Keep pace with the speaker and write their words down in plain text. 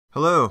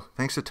Hello,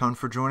 thanks a ton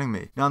for joining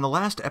me. Now in the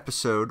last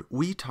episode,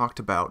 we talked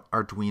about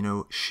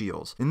Arduino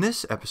shields. In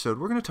this episode,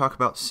 we're going to talk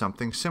about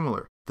something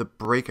similar, the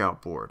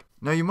Breakout Board.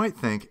 Now you might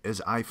think, as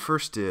I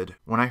first did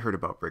when I heard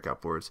about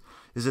Breakout Boards,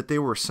 is that they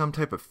were some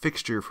type of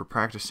fixture for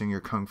practicing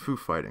your Kung Fu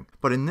fighting.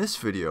 But in this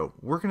video,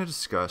 we're going to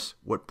discuss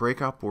what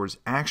Breakout Boards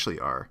actually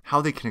are, how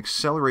they can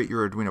accelerate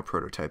your Arduino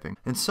prototyping,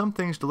 and some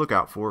things to look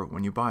out for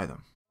when you buy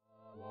them.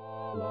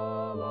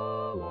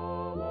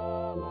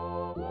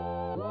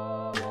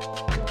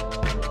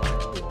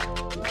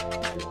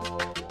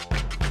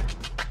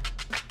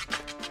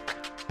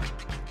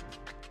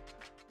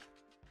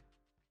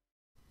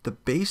 The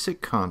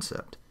basic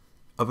concept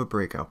of a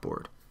breakout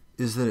board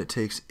is that it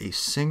takes a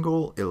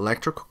single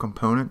electrical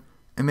component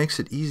and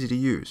makes it easy to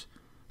use.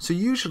 So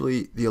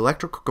usually the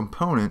electrical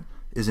component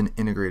is an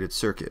integrated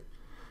circuit.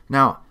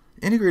 Now,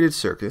 integrated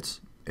circuits,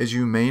 as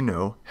you may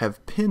know,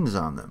 have pins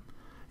on them.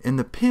 And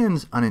the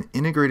pins on an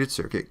integrated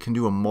circuit can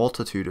do a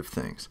multitude of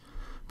things.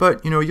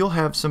 But you'll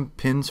have some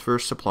pins for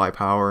supply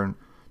power and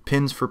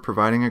pins for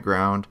providing a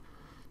ground,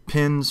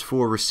 pins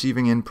for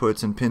receiving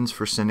inputs and pins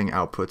for sending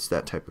outputs,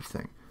 that type of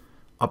thing.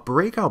 A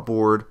breakout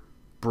board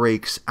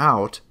breaks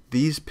out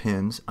these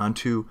pins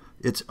onto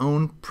its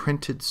own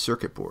printed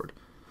circuit board.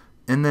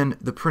 And then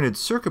the printed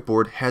circuit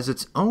board has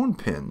its own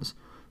pins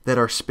that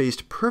are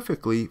spaced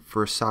perfectly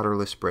for a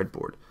solderless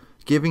breadboard,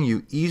 giving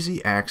you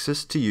easy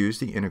access to use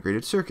the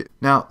integrated circuit.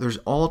 Now, there's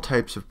all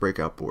types of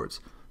breakout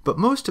boards, but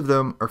most of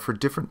them are for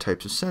different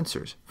types of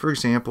sensors. For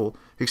example,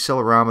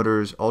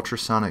 accelerometers,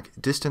 ultrasonic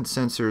distance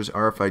sensors,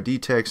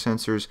 RFID tag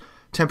sensors,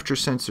 temperature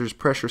sensors,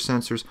 pressure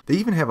sensors. They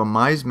even have a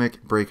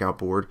Meismic breakout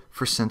board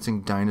for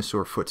sensing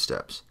dinosaur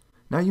footsteps.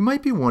 Now you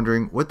might be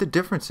wondering what the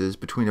difference is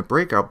between a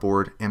breakout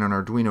board and an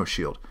Arduino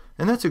shield,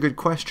 and that's a good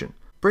question.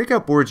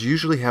 Breakout boards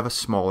usually have a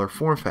smaller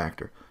form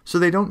factor, so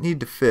they don't need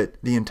to fit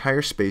the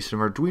entire space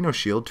of an Arduino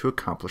shield to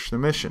accomplish their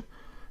mission.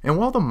 And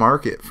while the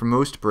market for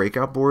most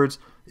breakout boards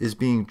is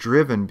being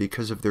driven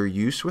because of their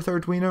use with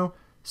Arduino,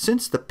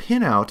 since the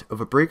pinout of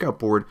a breakout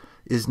board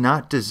is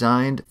not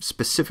designed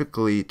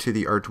specifically to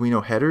the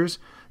Arduino headers,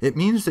 it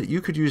means that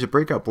you could use a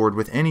breakout board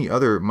with any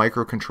other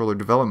microcontroller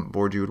development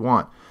board you would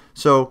want.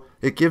 So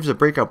it gives a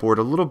breakout board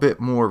a little bit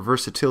more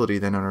versatility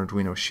than an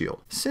Arduino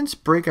shield. Since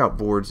breakout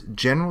boards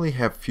generally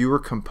have fewer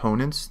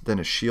components than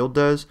a shield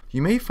does,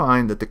 you may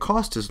find that the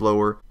cost is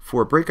lower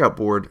for a breakout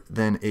board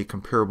than a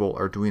comparable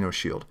Arduino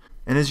shield.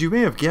 And as you may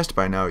have guessed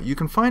by now, you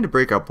can find a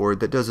breakout board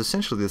that does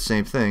essentially the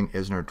same thing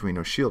as an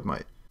Arduino shield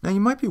might. Now you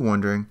might be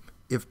wondering,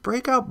 if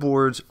breakout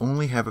boards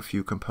only have a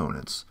few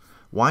components,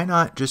 why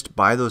not just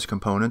buy those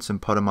components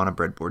and put them on a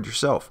breadboard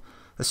yourself?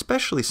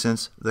 Especially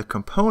since the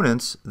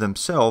components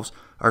themselves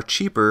are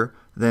cheaper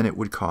than it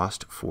would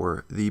cost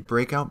for the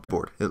breakout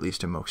board, at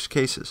least in most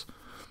cases.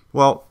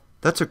 Well,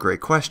 that's a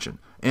great question,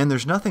 and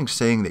there's nothing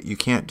saying that you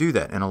can't do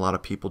that, and a lot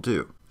of people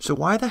do. So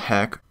why the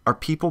heck are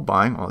people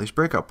buying all these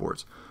breakout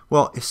boards?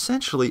 Well,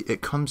 essentially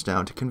it comes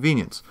down to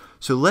convenience.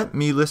 So let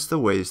me list the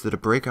ways that a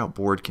breakout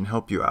board can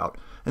help you out,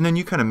 and then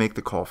you kind of make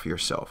the call for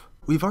yourself.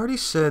 We've already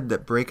said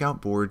that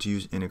breakout boards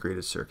use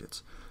integrated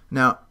circuits.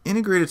 Now,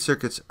 integrated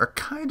circuits are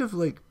kind of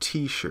like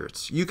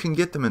t-shirts. You can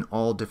get them in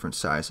all different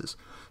sizes.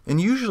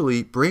 And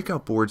usually,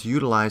 breakout boards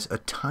utilize a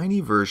tiny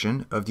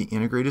version of the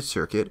integrated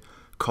circuit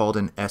called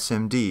an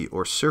SMD,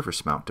 or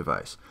surface mount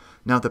device.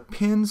 Now, the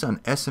pins on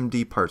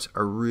SMD parts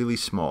are really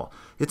small.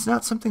 It's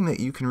not something that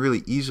you can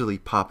really easily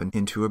pop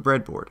into a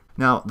breadboard.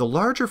 Now, the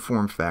larger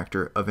form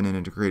factor of an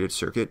integrated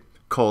circuit,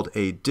 called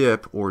a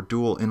DIP, or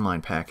dual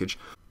inline package,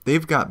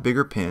 they've got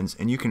bigger pins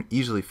and you can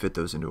easily fit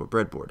those into a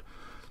breadboard.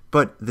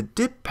 But the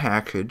DIP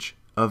package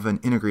of an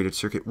integrated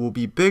circuit will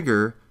be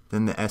bigger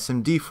than the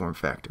SMD form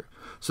factor.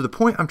 So the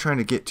point I'm trying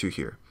to get to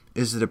here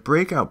is that a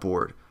breakout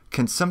board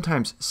can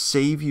sometimes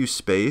save you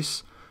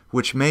space,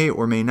 which may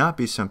or may not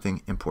be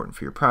something important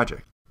for your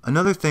project.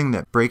 Another thing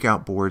that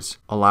breakout boards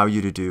allow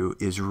you to do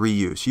is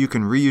reuse. You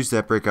can reuse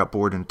that breakout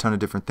board in a ton of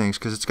different things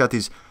because it's got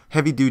these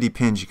heavy duty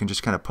pins. You can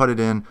just kind of put it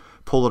in,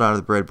 pull it out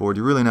of the breadboard.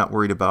 You're really not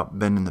worried about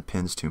bending the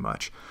pins too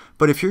much.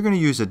 But if you're going to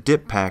use a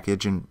DIP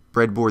package and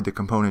breadboard the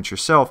components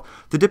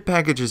yourself, the DIP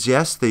packages,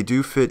 yes, they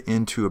do fit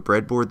into a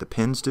breadboard, the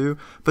pins do,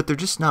 but they're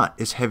just not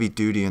as heavy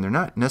duty and they're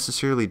not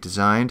necessarily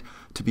designed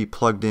to be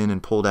plugged in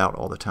and pulled out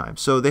all the time.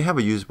 So they have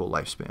a usable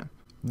lifespan.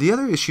 The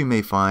other issue you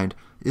may find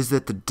is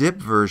that the DIP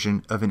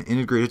version of an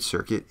integrated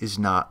circuit is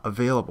not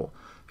available.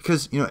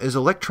 Because as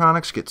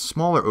electronics get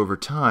smaller over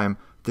time,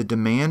 the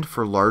demand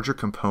for larger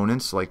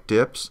components like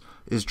DIPs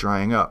is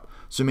drying up.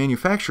 So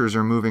manufacturers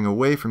are moving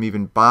away from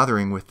even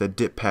bothering with the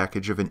DIP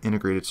package of an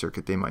integrated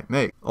circuit they might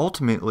make.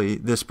 Ultimately,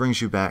 this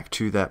brings you back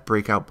to that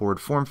breakout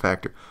board form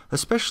factor,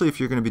 especially if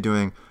you're going to be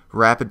doing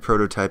rapid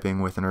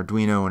prototyping with an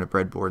Arduino and a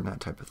breadboard and that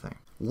type of thing.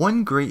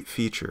 One great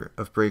feature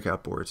of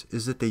breakout boards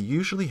is that they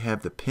usually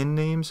have the pin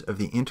names of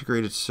the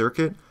integrated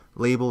circuit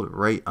labeled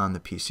right on the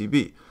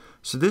PCB.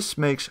 So this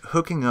makes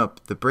hooking up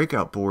the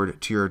breakout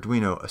board to your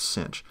Arduino a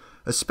cinch.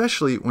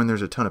 especially when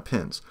there's a ton of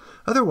pins.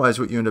 Otherwise,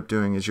 what you end up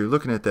doing is you're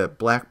looking at that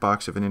black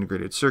box of an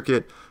integrated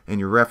circuit and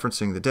you're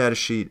referencing the data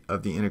sheet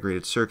of the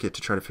integrated circuit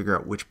to try to figure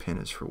out which pin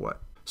is for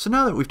what. So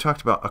now that we've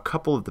talked about a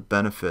couple of the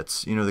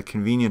benefits, the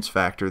convenience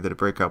factor that a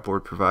breakout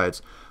board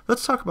provides,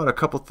 let's talk about a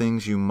couple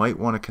things you might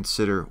want to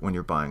consider when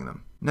you're buying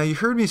them. Now, you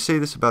heard me say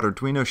this about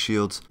Arduino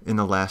shields in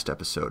the last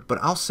episode, but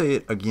I'll say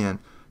it again.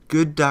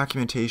 Good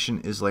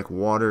documentation is like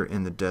water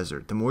in the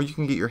desert. The more you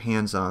can get your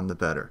hands on, the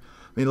better.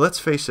 I mean, let's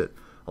face it,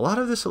 a lot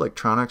of this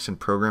electronics and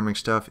programming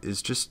stuff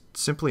is just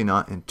simply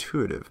not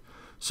intuitive.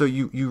 So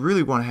you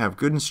really want to have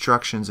good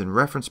instructions and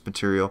reference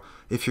material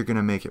if you're going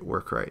to make it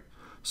work right.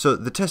 So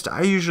the test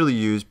I usually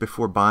use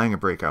before buying a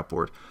breakout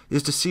board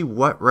is to see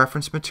what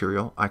reference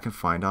material I can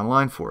find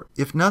online for it.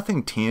 If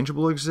nothing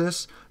tangible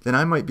exists, then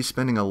I might be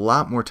spending a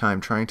lot more time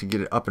trying to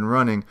get it up and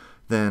running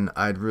than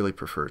I'd really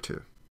prefer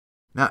to.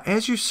 Now,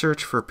 as you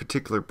search for a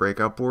particular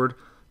breakout board,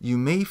 you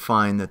may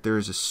find that there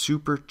is a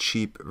super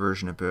cheap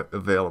version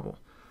available.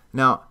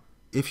 Now,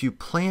 if you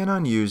plan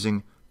on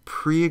using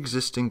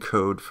pre-existing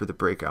code for the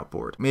breakout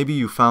board, maybe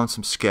you found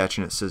some sketch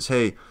and it says,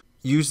 hey,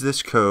 use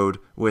this code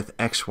with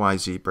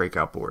XYZ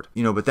breakout board.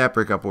 But that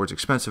breakout board's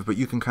expensive, but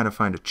you can kind of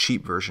find a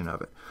cheap version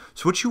of it.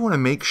 So what you want to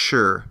make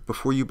sure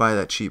before you buy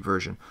that cheap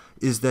version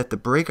is that the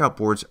breakout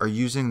boards are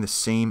using the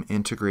same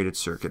integrated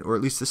circuit, or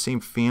at least the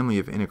same family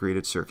of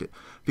integrated circuit.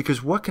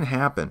 Because what can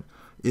happen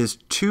is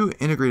two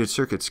integrated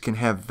circuits can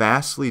have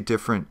vastly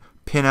different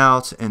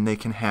pinouts and they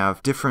can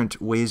have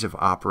different ways of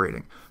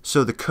operating.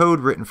 So the code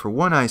written for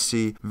one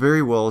IC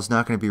very well is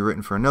not going to be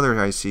written for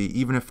another IC,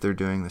 even if they're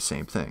doing the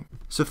same thing.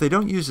 So if they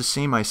don't use the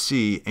same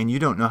IC and you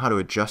don't know how to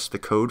adjust the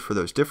code for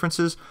those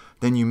differences,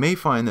 then you may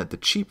find that the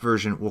cheap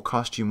version will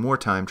cost you more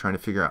time trying to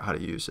figure out how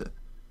to use it.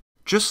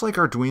 Just like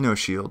Arduino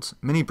shields,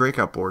 many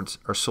breakout boards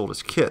are sold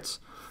as kits,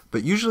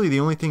 but usually the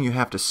only thing you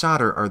have to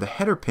solder are the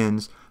header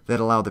pins that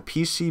allow the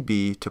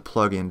PCB to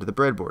plug into the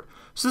breadboard.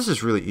 So this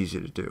is really easy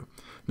to do.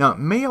 Now, it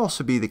may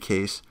also be the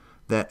case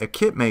that a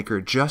kit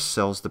maker just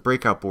sells the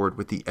breakout board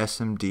with the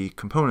SMD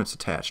components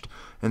attached,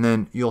 and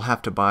then you'll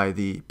have to buy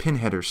the pin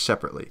headers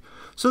separately.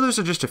 So those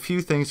are just a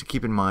few things to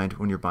keep in mind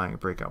when you're buying a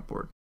breakout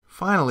board.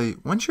 Finally,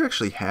 once you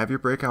actually have your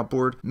breakout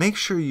board, make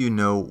sure you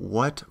know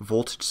what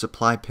voltage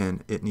supply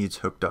pin it needs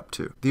hooked up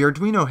to. The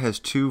Arduino has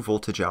two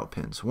voltage out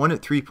pins, one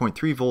at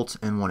 3.3 volts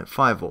and one at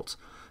 5 volts.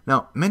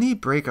 Now, many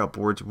breakout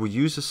boards will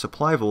use a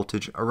supply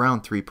voltage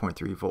around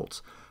 3.3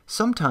 volts.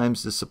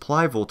 Sometimes the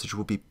supply voltage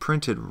will be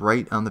printed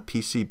right on the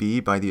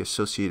PCB by the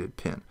associated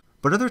pin,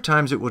 but other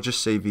times it will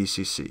just say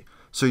VCC.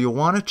 So you'll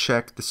want to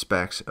check the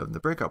specs of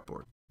the breakout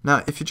board.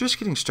 Now, if you're just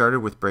getting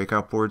started with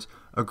breakout boards,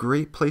 a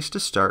great place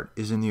to start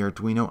is in the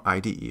Arduino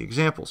IDE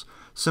examples.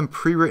 Some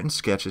pre-written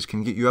sketches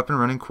can get you up and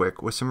running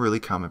quick with some really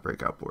common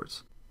breakout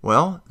boards.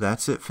 Well,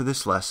 that's it for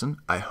this lesson.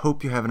 I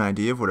hope you have an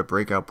idea of what a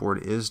breakout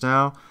board is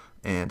now,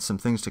 and some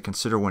things to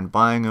consider when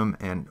buying them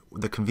and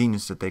the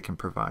convenience that they can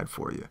provide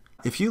for you.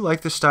 If you like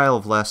this style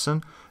of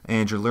lesson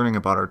and you're learning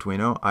about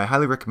Arduino, I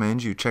highly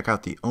recommend you check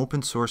out the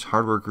Open Source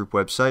Hardware Group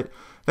website.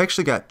 I've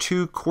actually got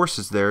 2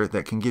 courses there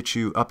that can get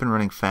you up and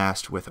running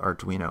fast with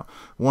Arduino.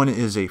 One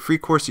is a free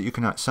course that you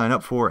can sign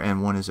up for,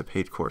 and one is a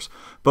paid course.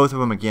 Both of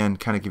them, again,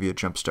 kind of give you a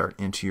jump start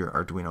into your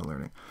Arduino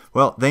learning.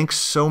 Well, thanks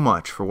so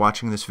much for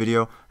watching this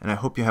video, and I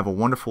hope you have a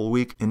wonderful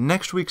week. In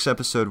next week's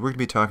episode, we're going to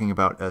be talking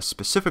about a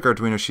specific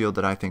Arduino shield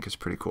that I think is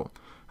pretty cool.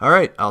 All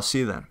right, I'll see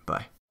you then.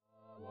 Bye.